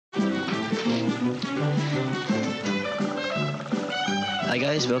Hi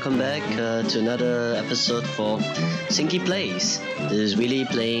guys, welcome back to another episode for Sinkies Plays. This is really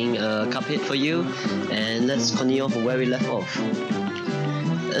playing Cuphead for you, and let's continue off where we left off.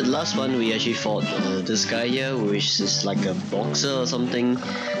 The last one we actually fought this guy here, which is like a boxer or something,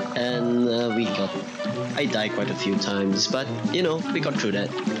 and I died quite a few times, but you know, we got through that.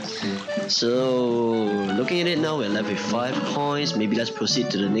 So looking at it now, we're left with 5 coins. Maybe let's proceed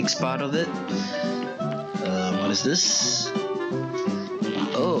to the next part of it. What is this?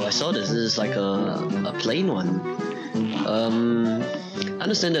 Oh, I saw this. This is like a plain one. I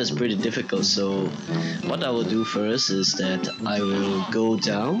understand that's pretty difficult, so what I will do first is that I will go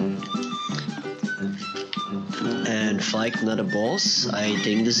down and fight another boss. I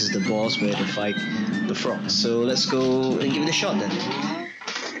think this is the boss where to fight the frogs. So let's go and give it a shot then.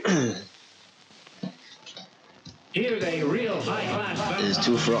 Here's a real high-class battle. There's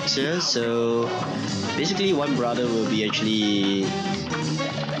 2 frogs here, so basically one brother will be actually...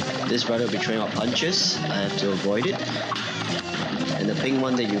 This brother will be throwing out punches. I have to avoid it. And the pink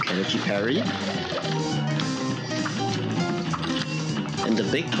one that you can actually parry. And the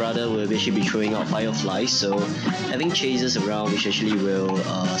big brother will actually be throwing out fireflies, so having chasers around which actually will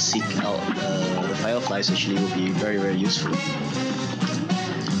seek out the fireflies actually will be very, very useful.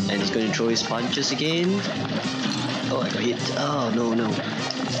 And he's going to throw his punches again. Oh, I got hit. Oh, no, no.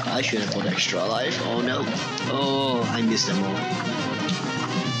 I should have put extra life. Oh, no. Oh, I missed them all.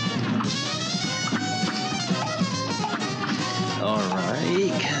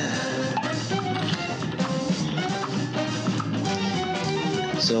 Alright.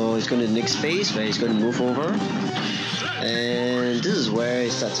 So he's going to the next phase where he's going to move over. And this is where he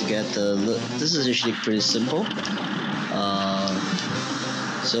starts to get the... This is actually pretty simple.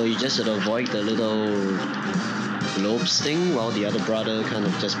 So you just sort of avoid the little globes thing while the other brother kind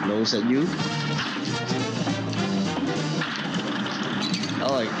of just blows at you.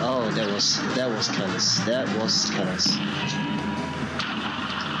 Oh, that was callous. That was callous.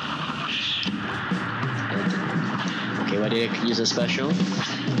 Okay, why did I use a special?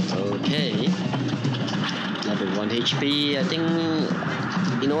 Okay. Level 1 HP. I think...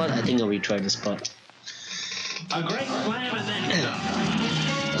 You know what? I think I'll retry this part. A great slam and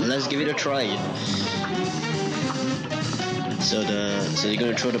then... Let's give it a try. So you're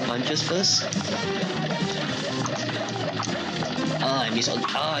gonna throw the punches first? Ah, I missed.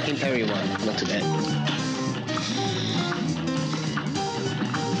 Ah, I can parry one. Not too bad.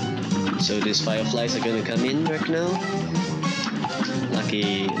 So these fireflies are gonna come in right now.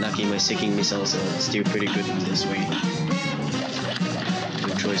 Lucky my seeking missiles are still pretty good in this way.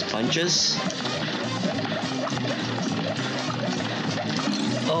 He'll throw his punches.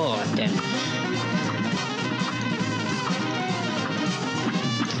 Oh, damn.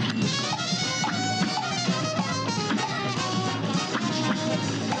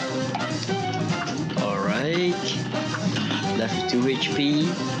 Alright. Left 2 HP.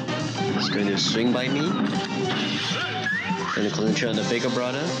 He's going to swing by me. Going to concentrate on the bigger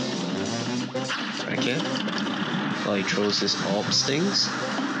brother. Right here. While he throws his orb stings.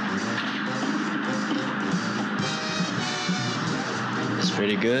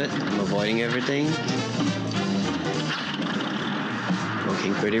 Pretty good. I'm avoiding everything.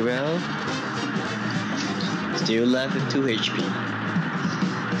 Working pretty well. Still left with 2 HP.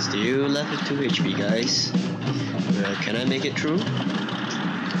 Still left with 2 HP, guys. Can I make it through?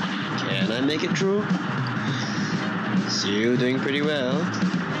 Can I make it through? Still doing pretty well.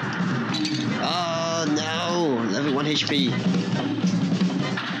 Oh no! Level 1 HP.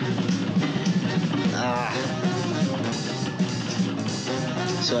 Ah.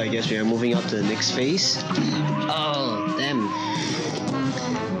 So I guess we are moving up to the next phase. Oh, damn.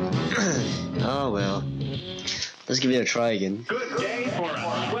 Oh well. Let's give it a try again. Good day for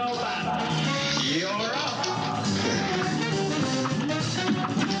us. Well done. You're up.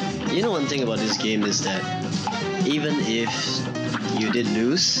 You know, one thing about this game is that even if you did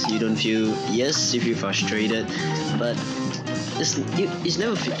lose, you don't feel... Yes, you feel frustrated, but you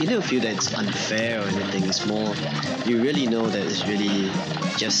never feel that it's unfair or anything. It's more, you really know that it's really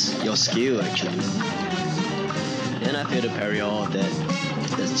just your skill actually. And I feel to parry all of that.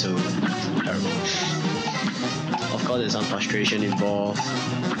 That's so terrible. Of course there's some frustration involved.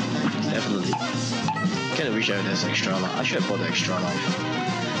 Definitely. Kinda wish I had this extra life. I should have bought the extra life.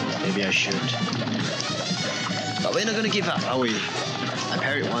 Maybe I should. But we're not gonna give up, are we? I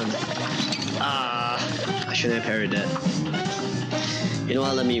parried one. Ah, I shouldn't have parried that. You know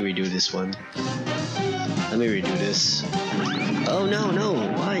what, let me redo this one. Let me redo this. Oh no, no,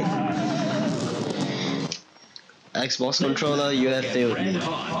 why? Xbox controller, you have failed me.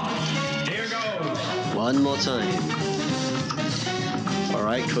 Here goes. One more time.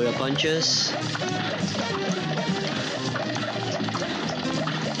 Alright, throw your punches.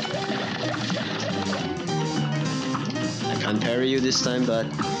 I can't parry you this time, but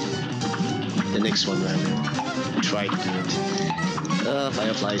the next one rather. Try to do it.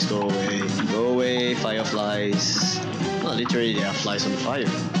 Fireflies, go away. Go away, fireflies. Oh, literally there are flies on fire.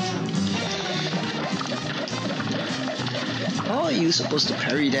 How are you supposed to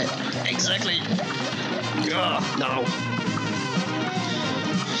parry that? Exactly! Ugh, no!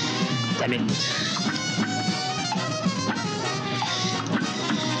 Damn it!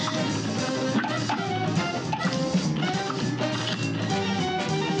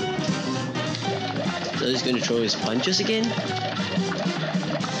 So he's gonna throw his punches again?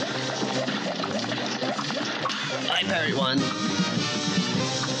 I parried one!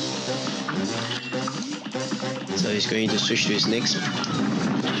 So he's going to switch to his next.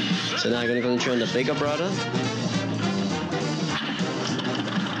 So now I'm going to concentrate on the bigger brother.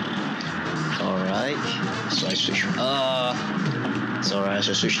 Alright. So I switch. It's alright, I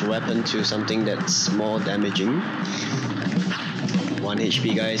should switch the weapon to something that's more damaging. 1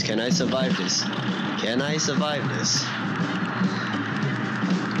 HP, guys. Can I survive this? Can I survive this?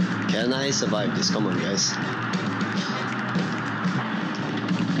 Can I survive this? Come on, guys.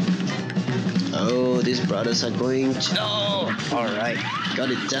 Oh, these brothers are going to... Oh! Alright,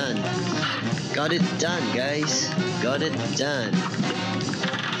 got it done. Got it done, guys. Got it done.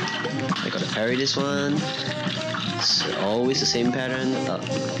 I gotta parry this one. It's always the same pattern.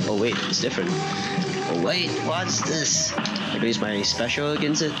 Oh wait, it's different. Oh wait, what's this? I can use my special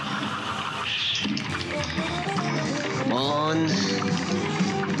against it. Come on.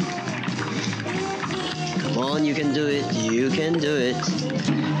 Come on, you can do it. You can do it.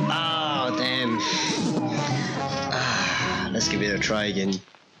 Oh, damn. Let's give it a try again.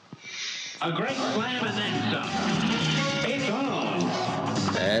 A great slam and then some. It's on.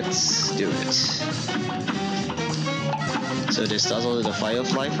 Let's do it. So this starts on the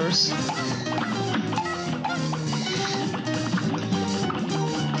firefly first.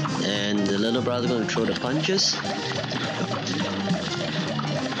 And the little brother gonna throw the punches.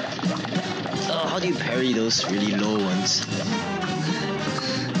 Oh, how do you parry those really low ones?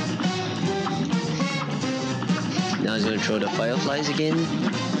 Now he's gonna throw the fireflies again.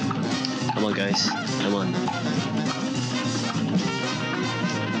 Come on, guys. Come on.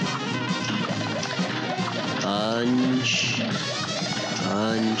 Punch.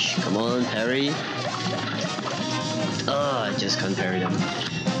 Punch. Come on, parry. Oh, I just can't parry them.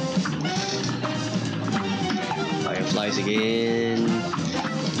 Fireflies again.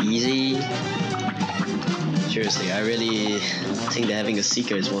 Easy. Seriously, I really think that having a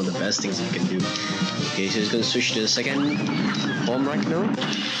seeker is one of the best things you can do. Okay, so he's gonna switch to the second form right now.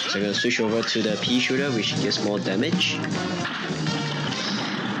 So I'm gonna switch over to the pea shooter, which gives more damage.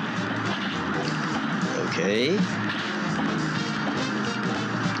 Okay.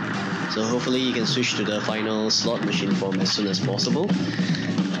 So hopefully you can switch to the final slot machine form as soon as possible.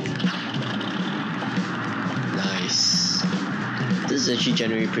 Nice. This is actually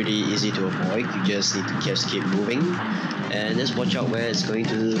generally pretty easy to avoid. You just need to just keep moving and just watch out where it's going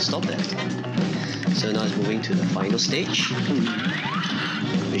to stop at. So now it's moving to the final stage,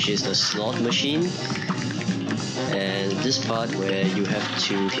 which is the slot machine. And this part where you have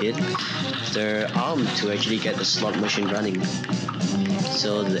to hit the arm to actually get the slot machine running.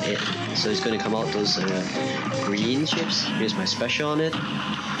 So it's going to come out those green chips. Here's my special on it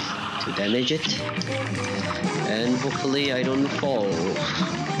to damage it. And hopefully I don't fall.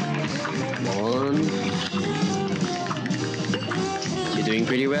 Come on. You're doing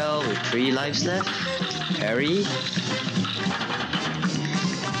pretty well with 3 lives left. Parry.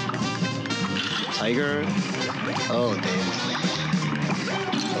 Tiger. Oh damn.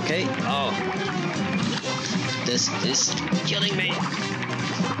 Okay. Oh. This is killing me.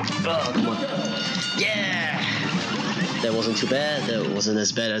 Oh, come on. Yeah! That wasn't too bad. That wasn't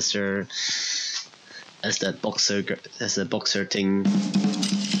as bad as the boxer thing.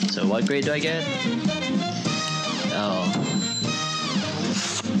 So what grade do I get? Oh.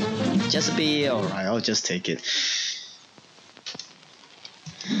 Just a B. Alright, I'll just take it.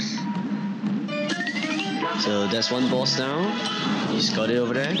 So that's one boss now. He's got it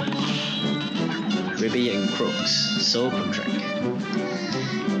over there. Ribby and Crooks. So contract.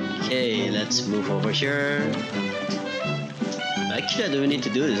 Okay, let's move over here. Actually, I don't need to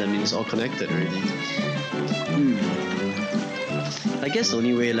do this. I mean, it's all connected already. I guess the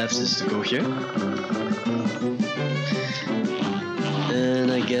only way left is to go here.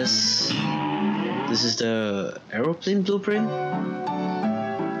 And I guess this is the aeroplane blueprint.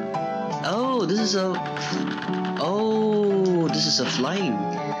 Oh, Oh, this is a... Oh, this is a flying.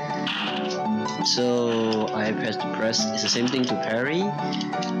 So I have to press. It's the same thing to parry.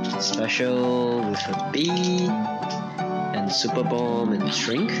 Special with a B. And super bomb and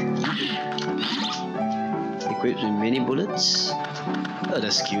shrink. Equipped with mini bullets. Oh,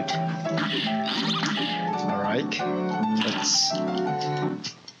 that's cute. Alright. Let's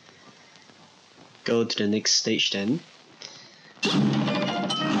go to the next stage then.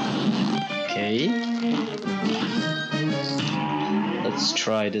 Okay. Let's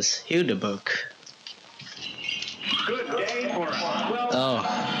try this. Heal the bug. Good day for us. Oh.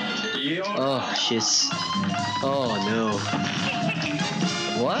 Oh, she's... Oh no.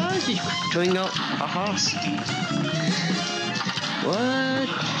 What? She's throwing out ha-has? What?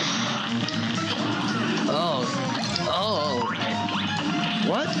 Oh. Oh.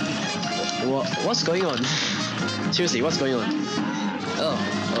 What? What's going on? Seriously, what's going on? Oh,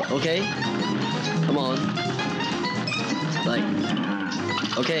 okay. Come on. Like...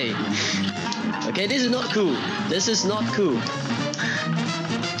 Okay. Okay, this is not cool. This is not cool.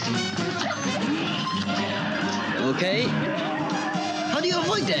 Okay. How do you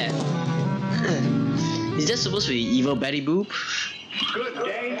avoid that? Is that supposed to be evil Betty Boop? Good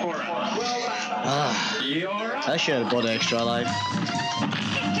day for us. I should have bought an extra life.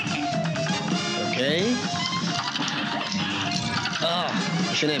 Okay.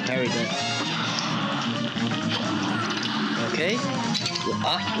 I shouldn't have parried that. Okay.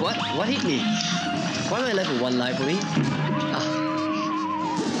 What hit me? Why am I left with one life only?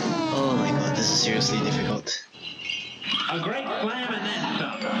 Oh my god, this is seriously difficult. A great slam and then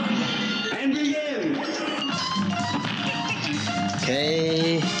some. And begin.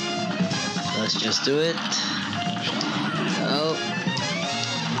 Okay. Let's just do it. Oh.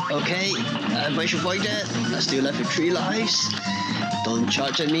 Okay. I should avoid that. I'm still left with 3 lives. Don't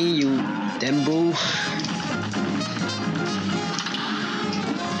charge at me, you damn bull.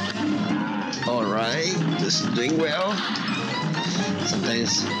 Alright, this is doing well.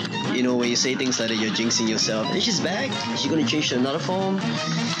 Sometimes, you know, when you say things like that, you're jinxing yourself. And she's back. She's gonna change to another form.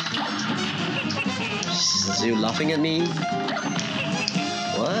 She's still laughing at me.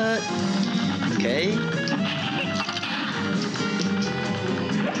 What? Okay.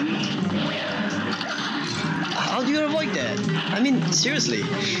 How do you avoid that? I mean, seriously.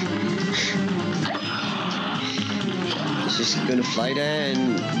 She's gonna fly there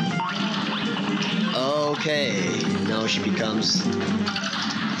and... Okay, now she becomes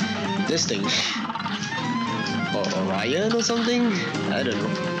this thing. Or Orion or something? I don't know.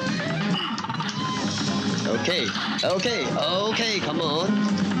 Okay, okay, come on.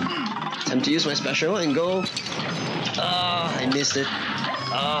 Time to use my special and go. I missed it.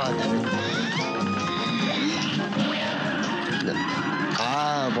 Damn it.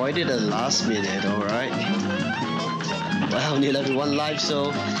 Avoided the last minute, alright. Well, only left with 1 life,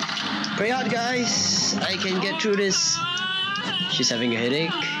 so pray hard, guys. I can get through this. She's having a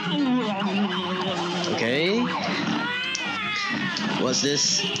headache. Okay. What's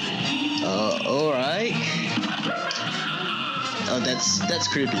this? Alright. Oh, that's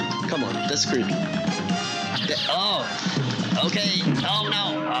creepy. Come on, that's creepy. Okay. Oh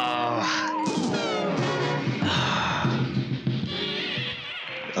no.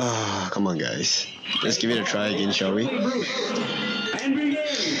 Come on, guys. Let's give it a try again, shall we?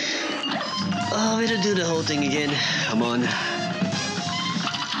 Oh, we have to do the whole thing again. Come on.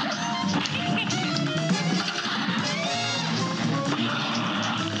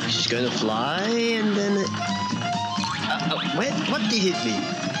 She's gonna fly and then... what did hit me?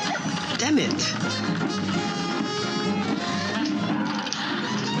 Damn it.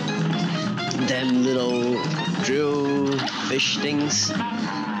 Damn little drill fish things.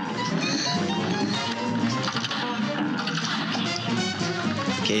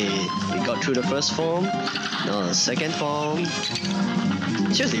 Okay, we got through the first form. Now the second form.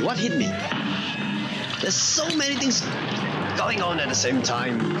 Seriously, what hit me? There's so many things going on at the same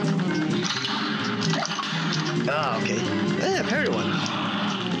time. Okay. Yeah, parry one.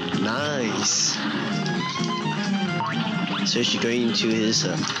 Nice. So she's going into his...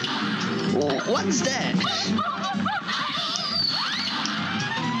 what's that?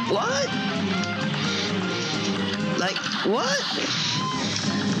 What? Like, what?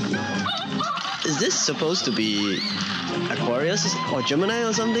 Is this supposed to be Aquarius or Gemini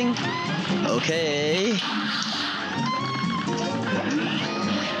or something? Okay.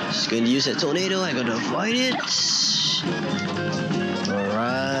 She's going to use that tornado. I gotta avoid it.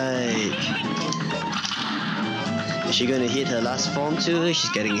 Alright. Is she gonna hit her last form too? She's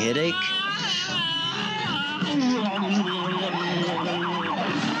getting a headache.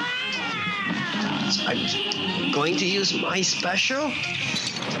 I'm going to use my special,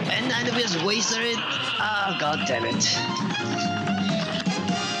 and I just wasted it. Ah, god damn it.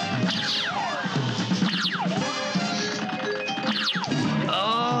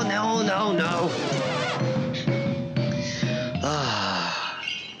 Oh no, no, no. Ah.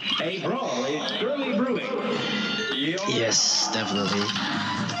 A brawl is surely brewing. Yes, definitely.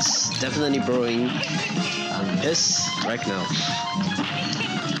 It's definitely brewing. I'm pissed right now.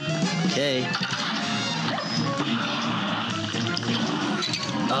 Okay.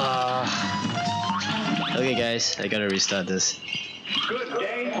 Okay guys, I gotta restart this. Good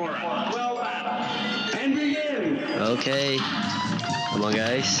day for a 12 battle. And begin. Okay. Come on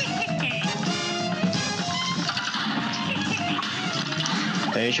guys.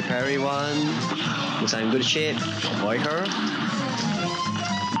 Finish your parry one. Looks like I'm in good shape. Avoid her.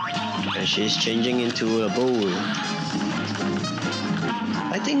 And she's changing into a bull.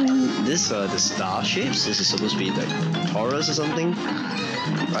 I think this the star shapes. This is supposed to be like Taurus or something,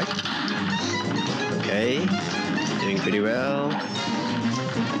 right? Okay, doing pretty well.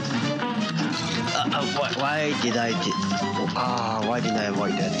 Why did I why didn't I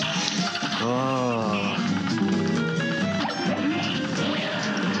avoid that? Oh,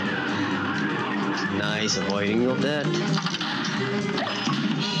 nice avoiding of that.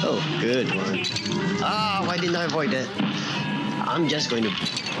 Oh, good one. Why didn't I avoid that? I'm just going to...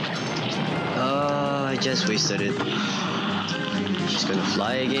 I just wasted it. She's gonna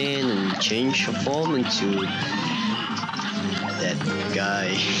fly again and change her form into that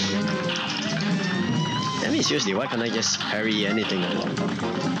guy. I mean, seriously, why can't I just parry anything?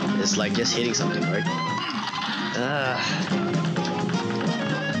 It's like just hitting something, right?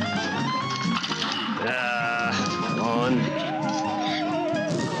 Come on.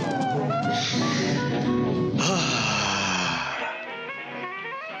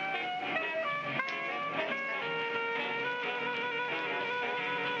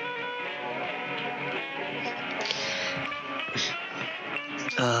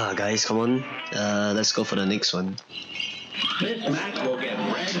 Guys, come on. Let's go for the next one. This match will get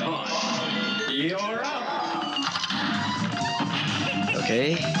red hot. You're up.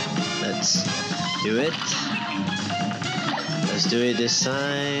 Okay, let's do it. Let's do it this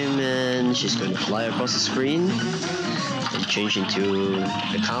time, and she's going to fly across the screen and change into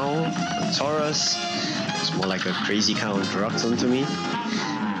the cow, a Taurus. It's more like a crazy cow on drugs onto me.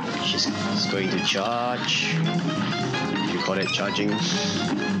 She's going to charge. You call it charging,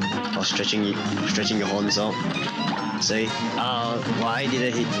 or stretching your horns out. Say, why did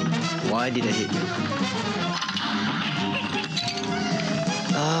it hit me? Why did it hit me?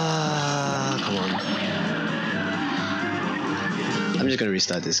 Come on. I'm just gonna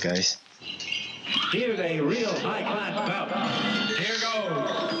restart this, guys. Here's a real high-class bout. Here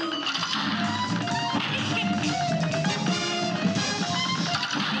goes.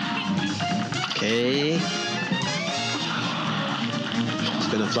 Okay. It's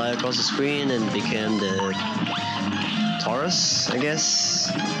gonna fly across the screen and become the Taurus, I guess.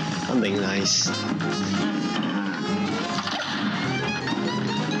 I'm being nice.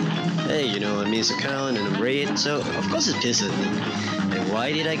 Hey, you know, I mean, it's a count and a raid, so of course it pisses me. And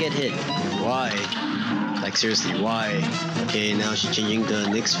why did I get hit? Why? Like, seriously, why? Okay, now she's changing the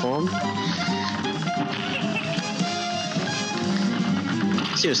next form.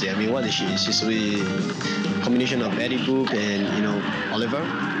 Seriously, I mean, what is she? She's really a combination of Betty Boop and, you know, Oliver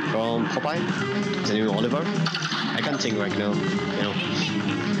from Popeye. Is her name Oliver? I can't think right now, you know.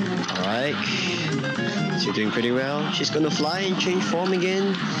 Alright. She's doing pretty well. She's gonna fly and change form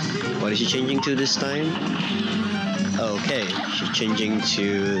again. What is she changing to this time? Okay, she's changing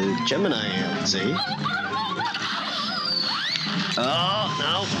to Gemini, I would say. Oh,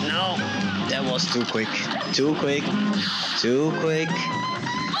 no. That was too quick. Too quick.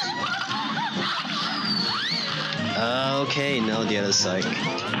 Okay, now the other side.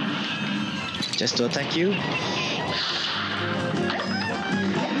 Just to attack you.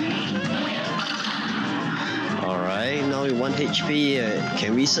 Alright, now with 1 HP.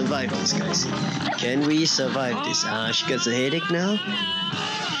 Can we survive this, guys? Can we survive this? She gets a headache now.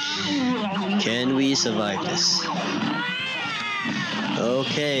 Can we survive this?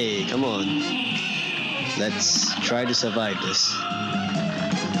 Okay, come on. Let's try to survive this.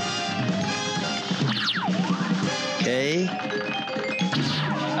 Okay.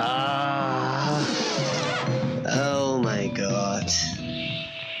 Oh my god.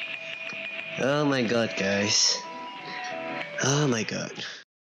 Oh my god, guys. Oh my god.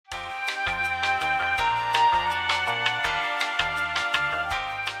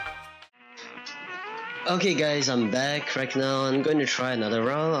 Okay guys, I'm back right now. I'm going to try another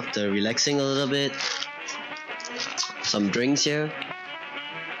round after relaxing a little bit. Some drinks here.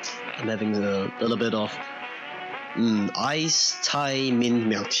 I'm having a little bit of iced Thai mint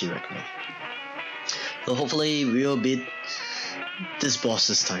milk tea right now. So hopefully we'll beat this boss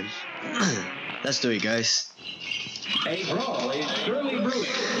this time. Let's do it guys. A brawl is surely brewing.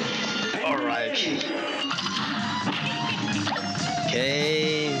 Alright.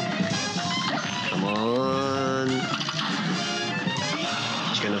 Okay. Come on.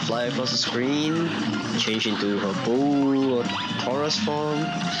 She's gonna fly across the screen, change into her bull or Taurus form.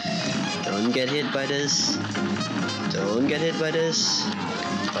 Don't get hit by this. Don't get hit by this.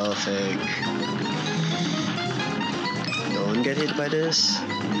 Perfect. Don't get hit by this.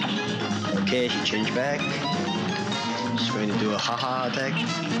 Okay, she changed back. She's going to do a haha attack.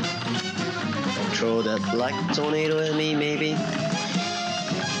 Throw that black tornado at me, maybe.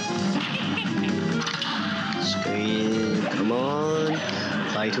 Screen, come on.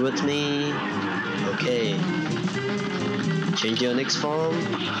 Fly towards me. Okay. Change your next form.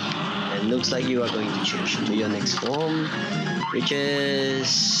 And looks like you are going to change to your next form, which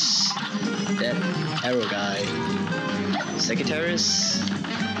is that arrow guy. Sagittarius?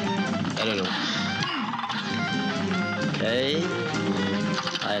 I don't know. Okay.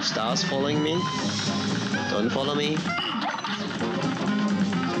 I have stars following me. Don't follow me.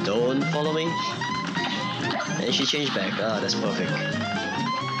 Don't follow me. And she changed back. Ah, that's perfect.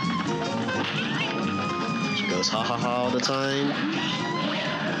 She goes ha ha ha all the time.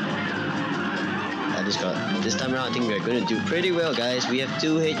 This time around I think we're going to do pretty well guys. We have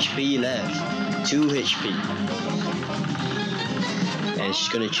 2 HP left. 2 HP. And she's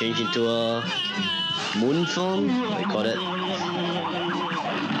going to change into a moon form. I call it.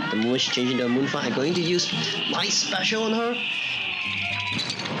 The moment she changes into a moon form, I'm going to use my special on her.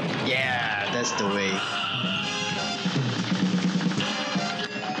 Yeah, that's the way.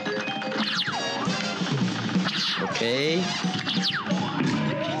 Okay.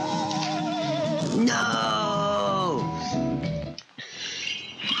 No!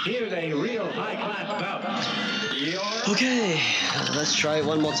 Here's a real high-class bout. Okay, let's try it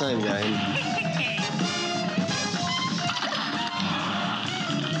one more time, guys.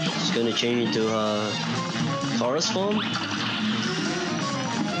 She's gonna change into her Taurus form.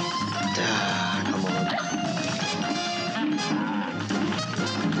 Come on.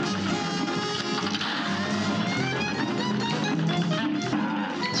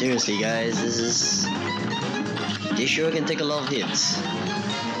 Seriously, guys, this sure can take a lot of hits.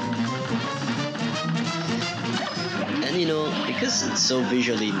 And you know, because it's so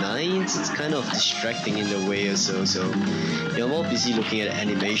visually nice, it's kind of distracting in a way or so. So you're more busy looking at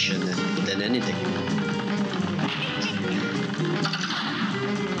animation than anything.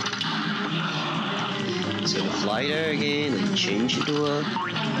 It's gonna fly there again and change into a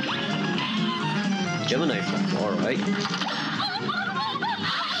Gemini form. Alright.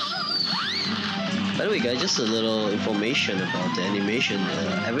 By the way guys, just a little information about the animation.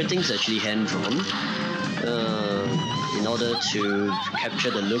 Everything's actually hand-drawn. In order to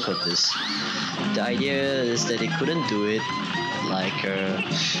capture the look of this. The idea is that they couldn't do it like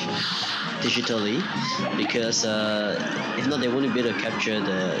digitally, because if not they wouldn't be able to capture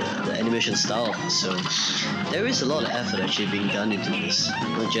the animation style. So there is a lot of effort actually being done into this,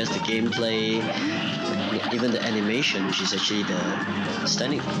 not just the gameplay, even the animation, which is actually the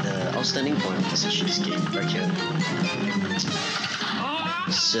outstanding point of this game right here.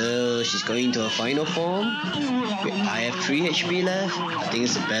 So she's going to a final form. I have 3 HP left. I think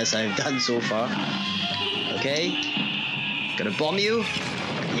it's the best I've done so far. Okay. Gonna bomb you.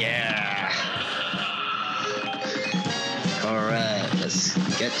 Yeah. Alright, let's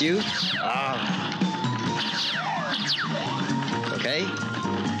get you. Okay.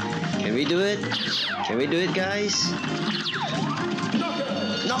 Can we do it? Can we do it, guys?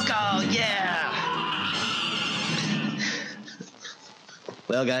 Knockout! Yeah!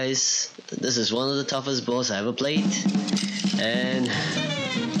 Well guys, this is one of the toughest boss I ever played, and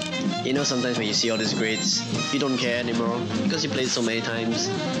you know, sometimes when you see all these grades, you don't care anymore because you played so many times.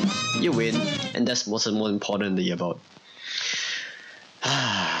 You win, and that's what's more importantly about.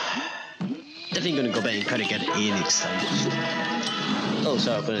 Definitely gonna go back and try to get an A next time. Oh,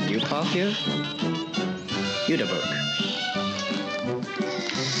 so I've got a new path here. Udaberg.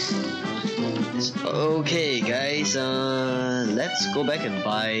 Okay guys, let's go back and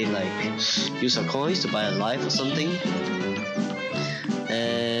buy, use our coins to buy a life or something,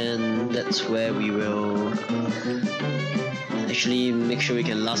 and that's where we will actually make sure we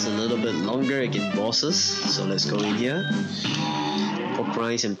can last a little bit longer against bosses. So let's go in here. Pork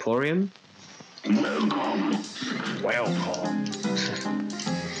Rice Emporium. Welcome.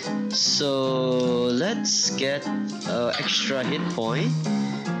 So let's get extra hit point.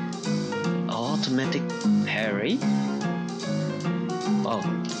 Automatic parry. Oh,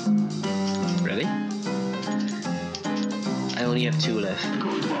 really? I only have 2 left.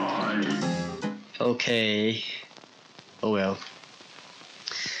 Okay. Oh well.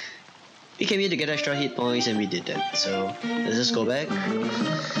 We came here to get extra hit points and we did that. So let's just go back.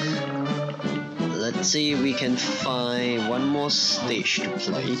 Let's see if we can find one more stage to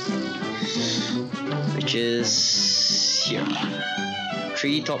play, which is here.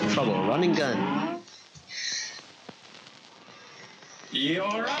 Treetop Trouble, running gun.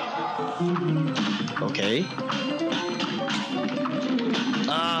 You're up. Okay.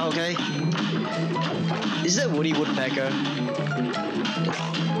 Okay. Is that Woody Woodpecker?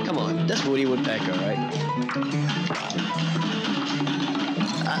 Come on, that's Woody Woodpecker, right?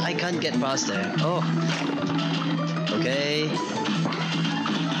 I can't get past there. Oh. Okay.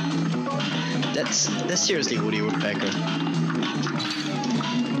 That's seriously Woody Woodpecker.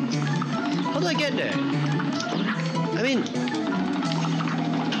 How do I get there? I mean,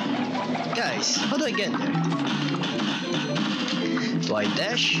 guys, how do I get there? Do I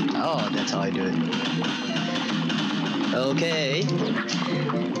dash? Oh, that's how I do it. Okay.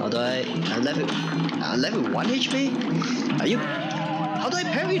 How do I'm left with 1 HP? Are you? How do I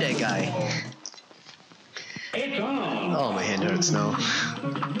parry that guy? It's on. Oh, my hand hurts now.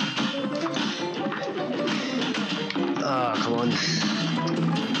 Ah, come on.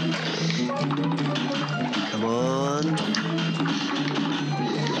 Come on.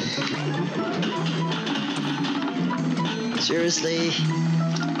 Seriously?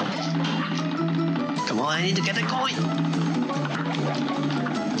 Come on, I need to get a coin.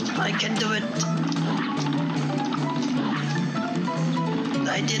 I can do it.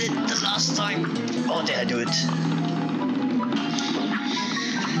 I did it the last time. Oh, did I do it?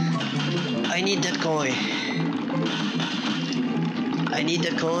 I need that coin. I need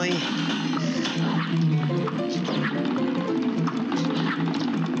that coin.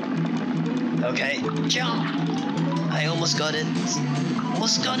 Okay, jump. I almost got it.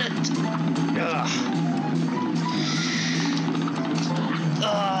 Almost got it. Ugh.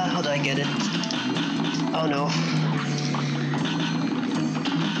 How do I get it? Oh no.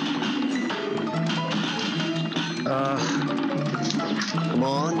 Come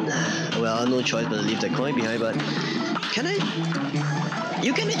on. Well, no choice but to leave the coin behind, but can I?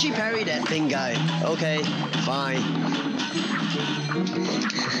 You can actually parry that thing, guy. Okay, fine.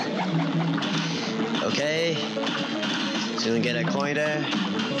 Okay. So gonna get a coin there.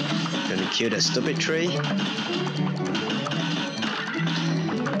 Gonna kill that stupid tree.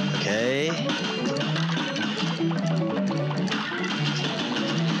 Okay.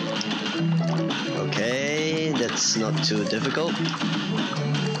 Okay, that's not too difficult.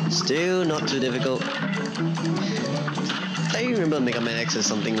 Still not too difficult. I remember Mega Man X or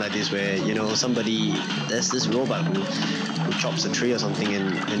something like this where, you know, there's this robot who chops a tree or something,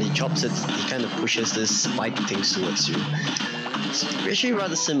 and when he chops it, he kind of pushes this spike things towards you. It's actually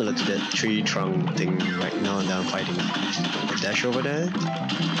rather similar to that tree trunk thing right now that I'm fighting. A dash over there.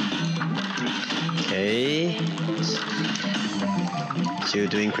 Okay. So you're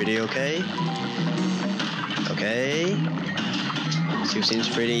doing pretty okay. Okay. So seems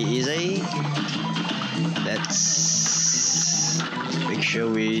pretty easy. Let's make sure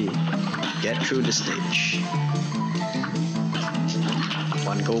we get through the stage.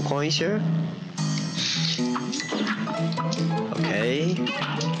 1 gold coin here. Okay.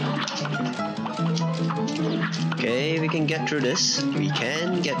 Okay, we can get through this. We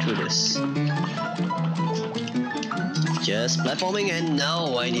can get through this. Just platforming, and now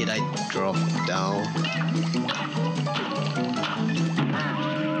why did I drop down?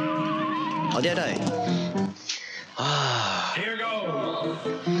 How did I die? Here goes.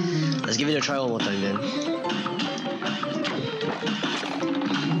 Let's give it a try one more time then.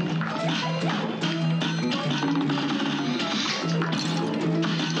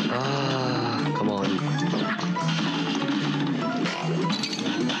 Come on.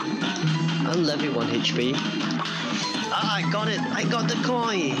 I'm left with 1 HP. I got it! I got the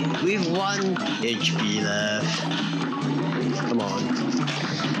coin! With 1 HP left. Come on.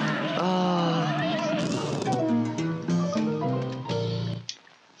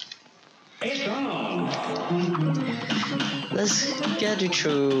 It's on. Let's get it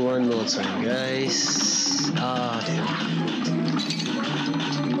through one more time, guys. Damn.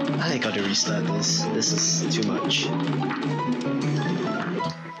 I gotta restart this. This is too much.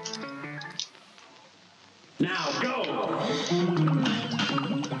 Now go.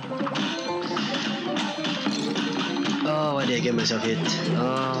 get myself hit.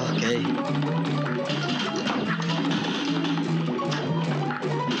 Oh, okay.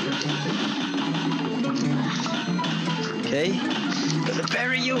 Okay. Gonna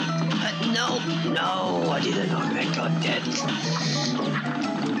bury you. No, no, I didn't know I got dead.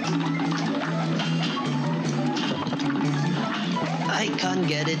 I can't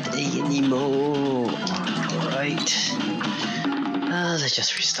get it anymore. Alright. Let's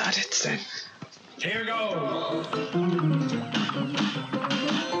just restart it then. Here goes.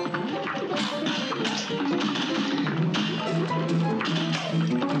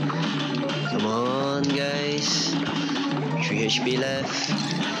 Come on, guys. 3 HP left.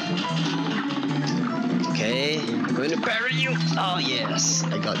 Okay, I'm going to parry you. Oh yes,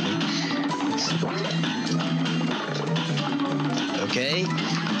 I got me. Okay.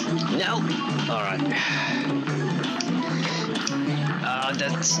 No. All right.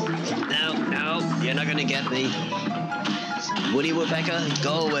 That's no. You're not gonna get me. Woody Woodpecker,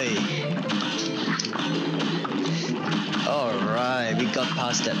 go away. All right, we got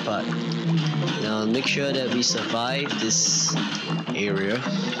past that part. Now make sure that we survive this area.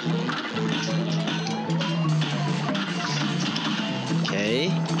 Okay.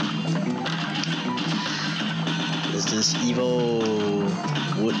 There's this evil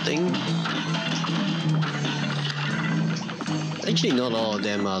wood thing. Actually, not all of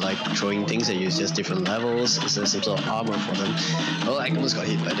them are like throwing things at you, it's just different levels. Is there some sort of armor for them? Oh, I almost got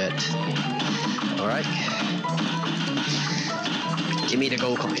hit by that. Alright. Give me the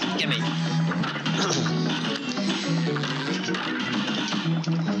gold coin. Give me.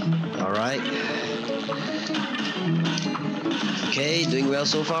 Alright. Okay, doing well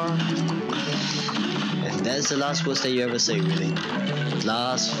so far. And that's the last words that you ever say, really.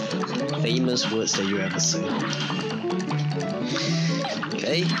 Last famous words that you ever say.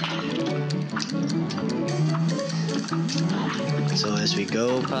 Okay. So as we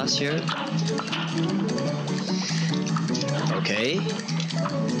go past here. Okay.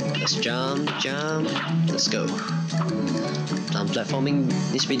 Let's jump. Let's go. Some platforming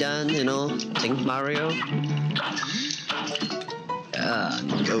needs to be done, you know. Think Mario.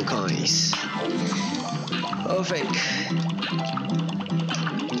 Go coins. Perfect.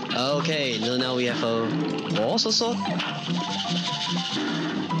 Okay, now we have a boss or so.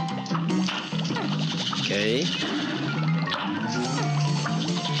 Okay.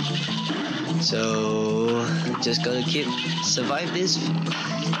 So just gotta survive this.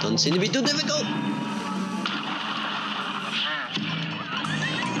 Don't seem to be too difficult.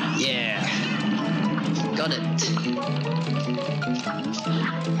 Yeah. Got it.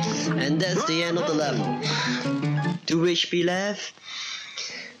 And that's the end of the level. 2 HP left.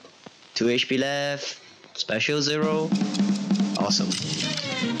 2 HP left. Special 0. Awesome.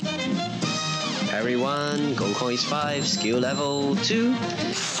 Parry 1. Gold coins 5. Skill level 2.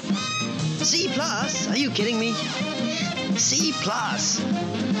 C+? Are you kidding me? C+?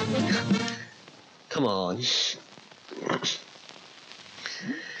 Come on.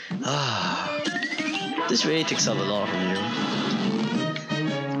 This really takes up a lot from you.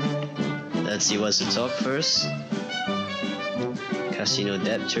 Let's see what's the top first. Casino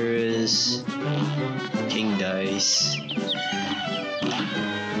Debtors. King Dice.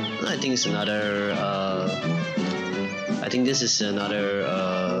 I think it's another I think this is another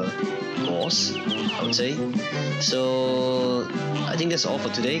boss, I would say. So I think that's all for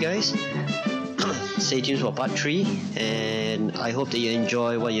today, guys. Stay tuned for part 3, and I hope that you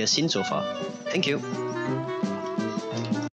enjoy what you've seen so far. Thank you.